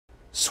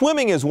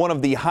Swimming is one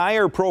of the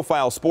higher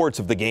profile sports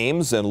of the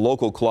games, and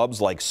local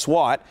clubs like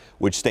SWAT,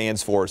 which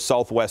stands for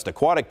Southwest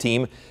Aquatic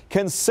Team,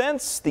 can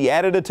sense the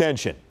added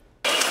attention.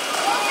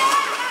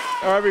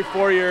 Every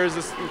 4 years,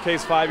 in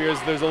case 5 years,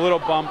 there's a little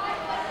bump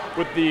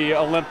with the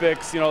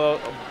Olympics, a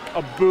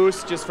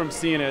boost just from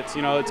seeing it.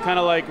 It's kind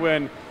of like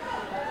when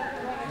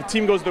the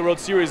team goes to the World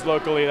Series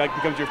locally, that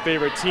becomes your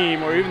favorite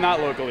team, or even not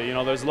locally.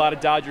 There's a lot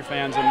of Dodger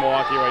fans in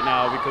Milwaukee right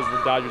now because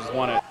the Dodgers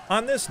won it.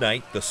 On this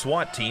night, the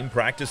SWAT team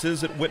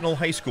practices at Whitnell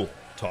High School,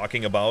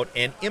 talking about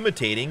and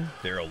imitating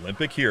their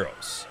Olympic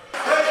heroes.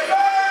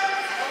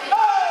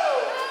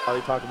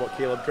 They talk about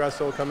Caleb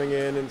Dressel coming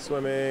in and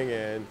swimming,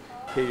 and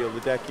Katie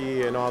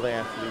Ledecky, and all the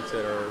athletes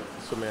that are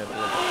swimming at the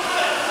Olympics.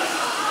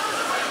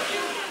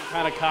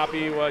 Kind of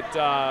copy what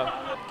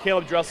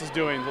Caleb Dressel's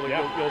doing.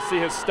 You'll see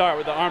his start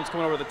with the arms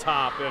coming over the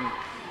top, and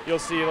you'll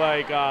see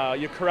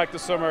you correct the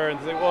swimmer and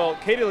say, well,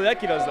 Katie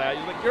Ledecky does that.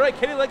 You're right,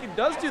 Katie Ledecky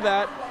does do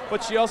that,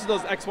 but she also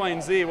does X, Y,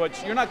 and Z,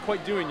 which you're not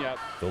quite doing yet.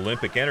 The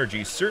Olympic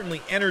energy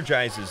certainly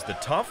energizes the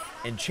tough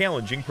and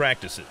challenging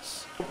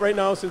practices. Right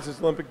now, since it's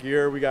Olympic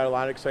year, we got a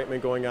lot of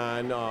excitement going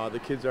on. The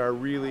kids are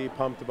really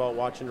pumped about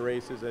watching the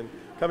races and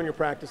coming to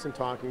practice and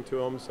talking to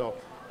them. So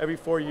every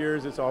 4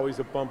 years, it's always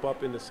a bump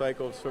up in the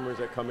cycle of swimmers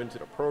that come into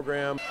the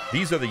program.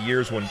 These are the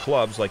years when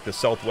clubs like the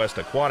Southwest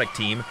Aquatic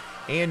Team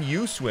and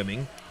U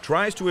Swimming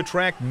tries to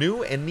attract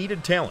new and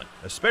needed talent,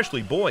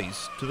 especially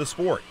boys, to the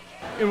sport.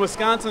 In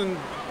Wisconsin,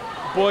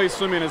 boys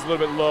swimming is a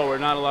little bit lower,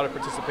 not a lot of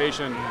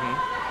participation.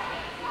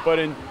 But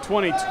in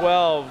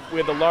 2012, we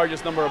had the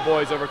largest number of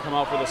boys ever come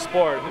out for the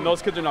sport, and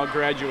those kids are now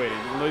graduating.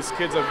 And those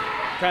kids have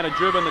kind of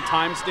driven the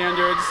time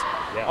standards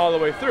all the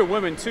way through.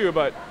 Women too,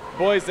 but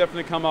boys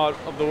definitely come out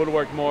of the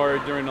woodwork more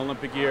during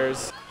Olympic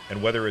years.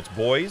 And whether it's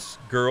boys,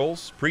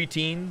 girls,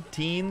 preteen,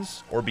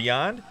 teens, or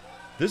beyond,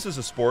 this is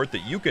a sport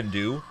that you can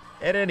do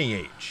at any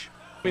age.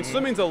 I mean,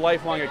 swimming's a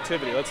lifelong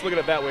activity. Let's look at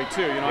it that way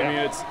too. I mean,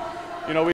 it's, we